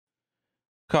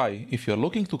Kai, if you're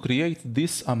looking to create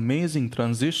these amazing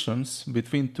transitions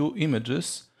between two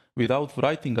images without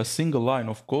writing a single line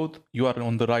of code, you are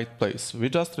on the right place. We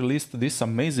just released this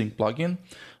amazing plugin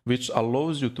which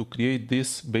allows you to create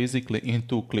this basically in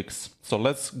 2 clicks. So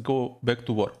let's go back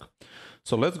to work.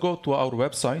 So let's go to our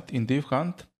website in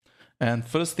Divhunt, and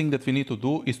first thing that we need to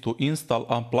do is to install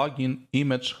a plugin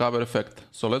image hover effect.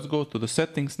 So let's go to the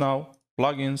settings now,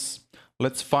 plugins,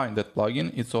 let's find that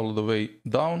plugin, it's all the way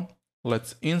down.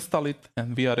 Let's install it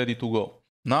and we are ready to go.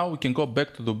 Now we can go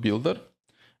back to the builder,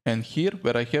 and here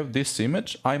where I have this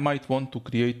image, I might want to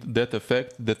create that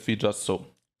effect that we just saw.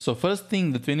 So first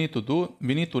thing that we need to do,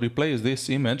 we need to replace this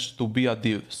image to be a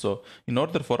div. So in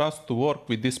order for us to work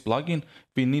with this plugin,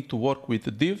 we need to work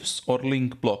with divs or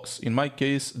link blocks. In my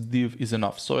case, div is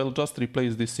enough. So I'll just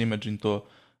replace this image into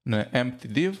an empty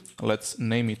div. Let's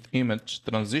name it image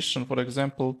transition, for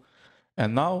example.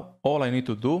 And now all I need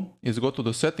to do is go to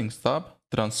the settings tab,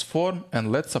 transform, and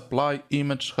let's apply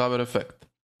image hover effect.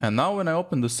 And now when I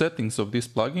open the settings of this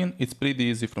plugin, it's pretty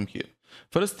easy from here.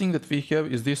 First thing that we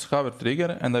have is this hover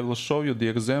trigger, and I will show you the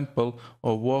example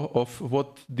of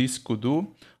what this could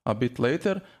do a bit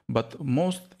later. But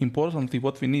most importantly,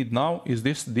 what we need now is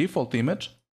this default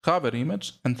image, hover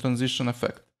image, and transition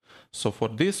effect. So for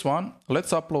this one,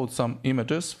 let's upload some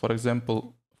images. For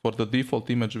example, for the default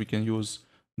image, we can use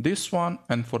this one,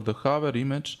 and for the hover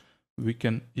image we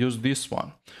can use this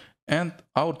one, and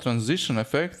our transition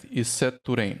effect is set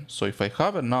to rain. So if I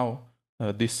hover now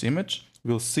this image,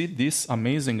 we'll see this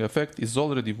amazing effect is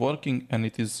already working and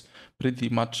it is pretty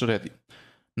much ready.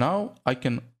 Now I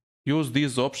can use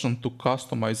this option to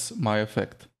customize my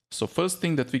effect. So first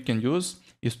thing that we can use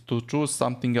is to choose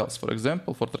something else. For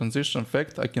example, for transition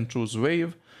effect I can choose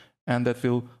wave, and that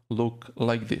will look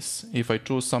like this. If I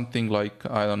choose something like,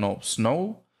 I don't know,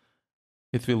 snow,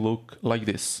 it will look like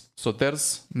this. So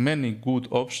there's many good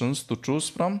options to choose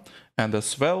from, and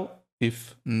as well,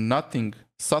 if nothing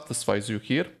satisfies you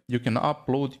here, you can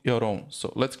upload your own.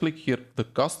 So let's click here the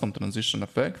custom transition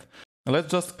effect. Let's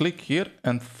just click here,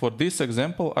 and for this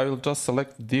example I will just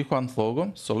select Divhunt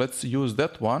logo. So let's use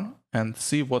that one and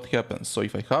see what happens. So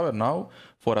if I hover now,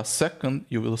 for a second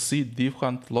you will see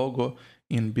Divhunt logo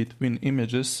in between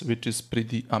images, which is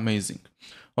pretty amazing.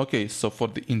 Okay, so for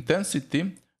the intensity,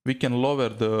 we can lower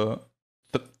the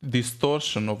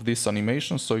distortion of this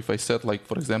animation. So if I set like,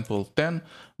 for example, 10,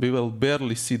 we will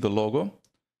barely see the logo,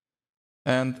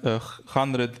 and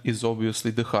 100 is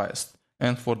obviously the highest.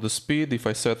 And for the speed, if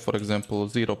I set, for example,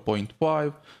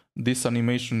 0.5, this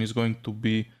animation is going to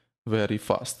be very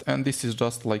fast. And this is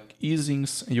just like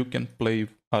easings, you can play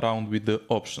around with the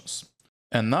options.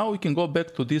 And now we can go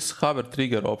back to these hover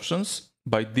trigger options.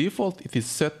 By default, it is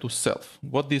set to self.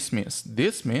 What this means?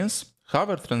 This means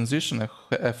hover transition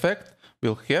effect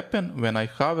will happen when I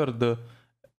hover the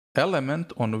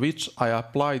element on which I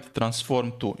applied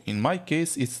transform to. In my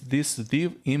case, it's this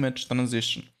div image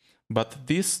transition. But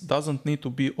this doesn't need to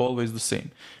be always the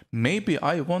same. Maybe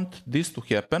I want this to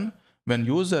happen when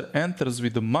user enters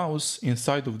with the mouse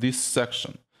inside of this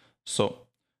section. So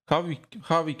how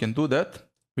we can do that?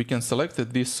 We can select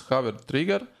this hover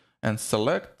trigger and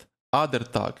select other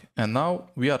tag. And now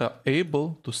we are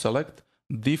able to select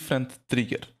different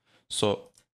trigger. So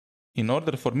in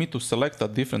order for me to select a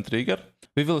different trigger,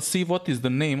 we will see what is the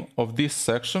name of this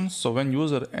section. So when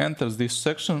user enters this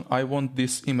section, I want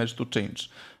this image to change.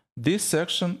 This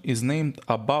section is named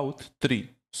about tree.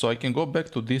 So I can go back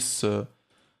to this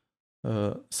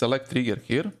select trigger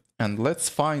here, and let's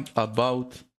find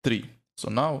about tree. So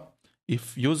now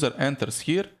if user enters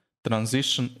here,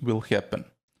 transition will happen.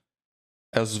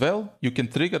 As well, you can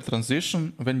trigger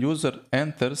transition when user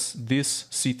enters this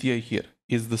CTA here.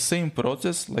 It's the same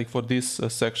process like for this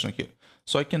section here.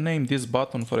 So I can name this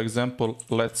button, for example,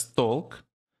 let's talk,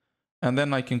 and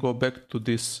then I can go back to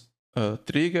this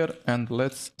trigger and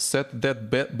let's set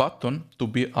that button to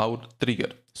be our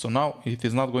trigger. So now it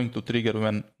is not going to trigger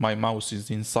when my mouse is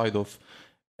inside of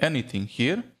anything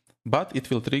here, but it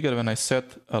will trigger when I set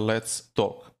a let's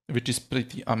talk, which is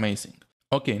pretty amazing.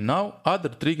 Okay, now other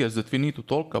triggers that we need to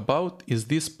talk about is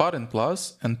this parent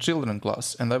class and children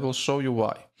class, and I will show you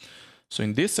why. So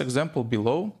in this example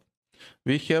below,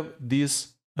 we have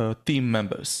these team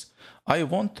members. I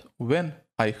want when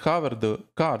I hover the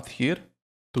card here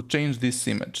to change this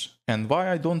image. And why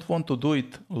I don't want to do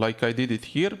it like I did it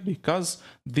here? Because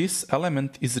this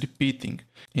element is repeating.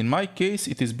 In my case,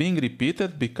 it is being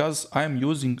repeated because I'm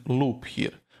using loop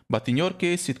here. But in your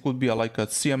case, it could be like a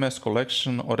CMS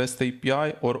collection or REST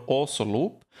API or also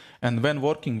loop. And when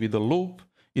working with a loop,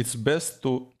 it's best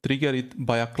to trigger it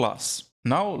by a class.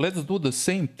 Now let's do the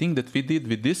same thing that we did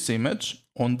with this image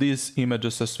on these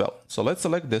images as well. So let's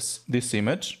select this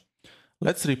image.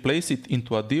 Let's replace it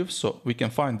into a div. So we can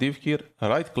find div here,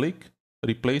 right click,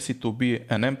 replace it to be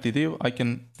an empty div. I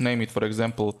can name it, for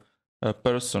example, a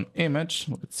person image,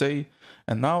 let's say,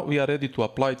 and now we are ready to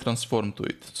apply transform to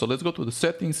it. So let's go to the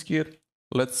settings here.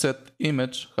 Let's set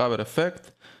image hover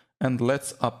effect and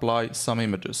let's apply some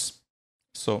images.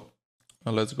 So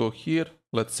let's go here.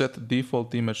 Let's set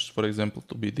default image, for example,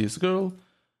 to be this girl.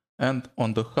 And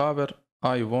on the hover,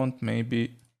 I want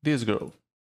maybe this girl.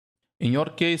 In your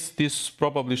case, this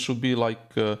probably should be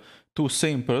like two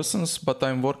same persons, but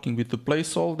I'm working with the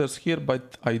placeholders here.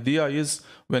 But idea is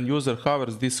when user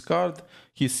hovers this card,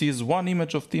 he sees one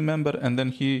image of team member and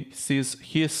then he sees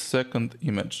his second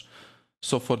image.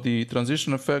 So for the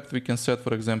transition effect, we can set,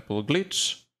 for example,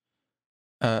 glitch.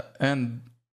 And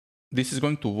this is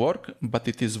going to work, but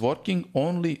it is working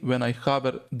only when I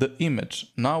hover the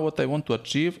image. Now what I want to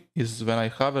achieve is when I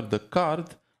hover the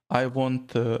card, I want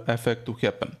the effect to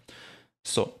happen.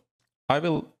 So I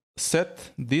will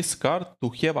set this card to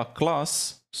have a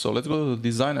class. So let's go to the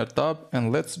designer tab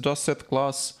and let's just set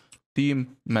class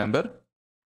team member.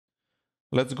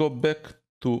 Let's go back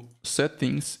to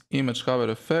settings, image hover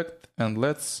effect, and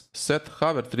let's set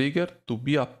hover trigger to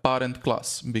be a parent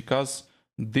class, because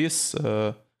this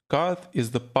card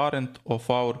is the parent of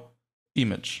our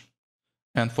image.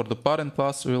 And for the parent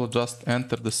class, we will just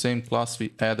enter the same class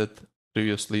we added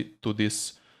previously to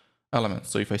this element.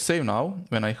 So if I save now,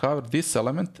 when I hover this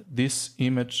element, this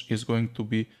image is going to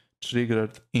be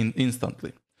triggered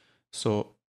instantly.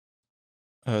 So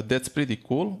that's pretty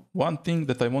cool. One thing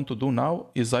that I want to do now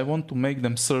is I want to make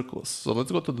them circles. So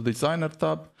let's go to the designer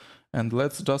tab and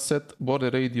let's just set border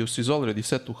radius is already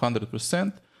set to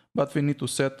 100%, but we need to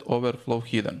set overflow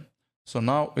hidden. So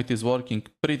now it is working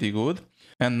pretty good.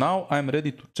 And now I'm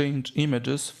ready to change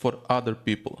images for other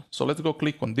people. So let's go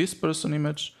click on this person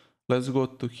image. Let's go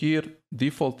to here,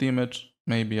 default image.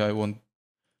 Maybe I want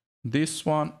this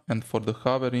one. And for the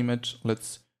hover image,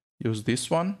 let's use this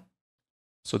one.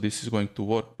 So this is going to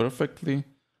work perfectly.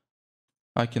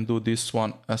 I can do this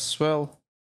one as well.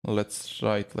 Let's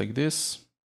try it like this.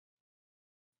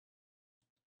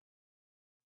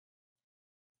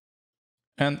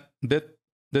 And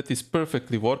that is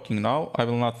perfectly working now. I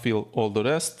will not fill all the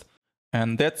rest.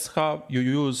 And that's how you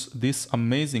use this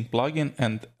amazing plugin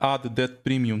and add that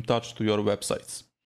premium touch to your websites.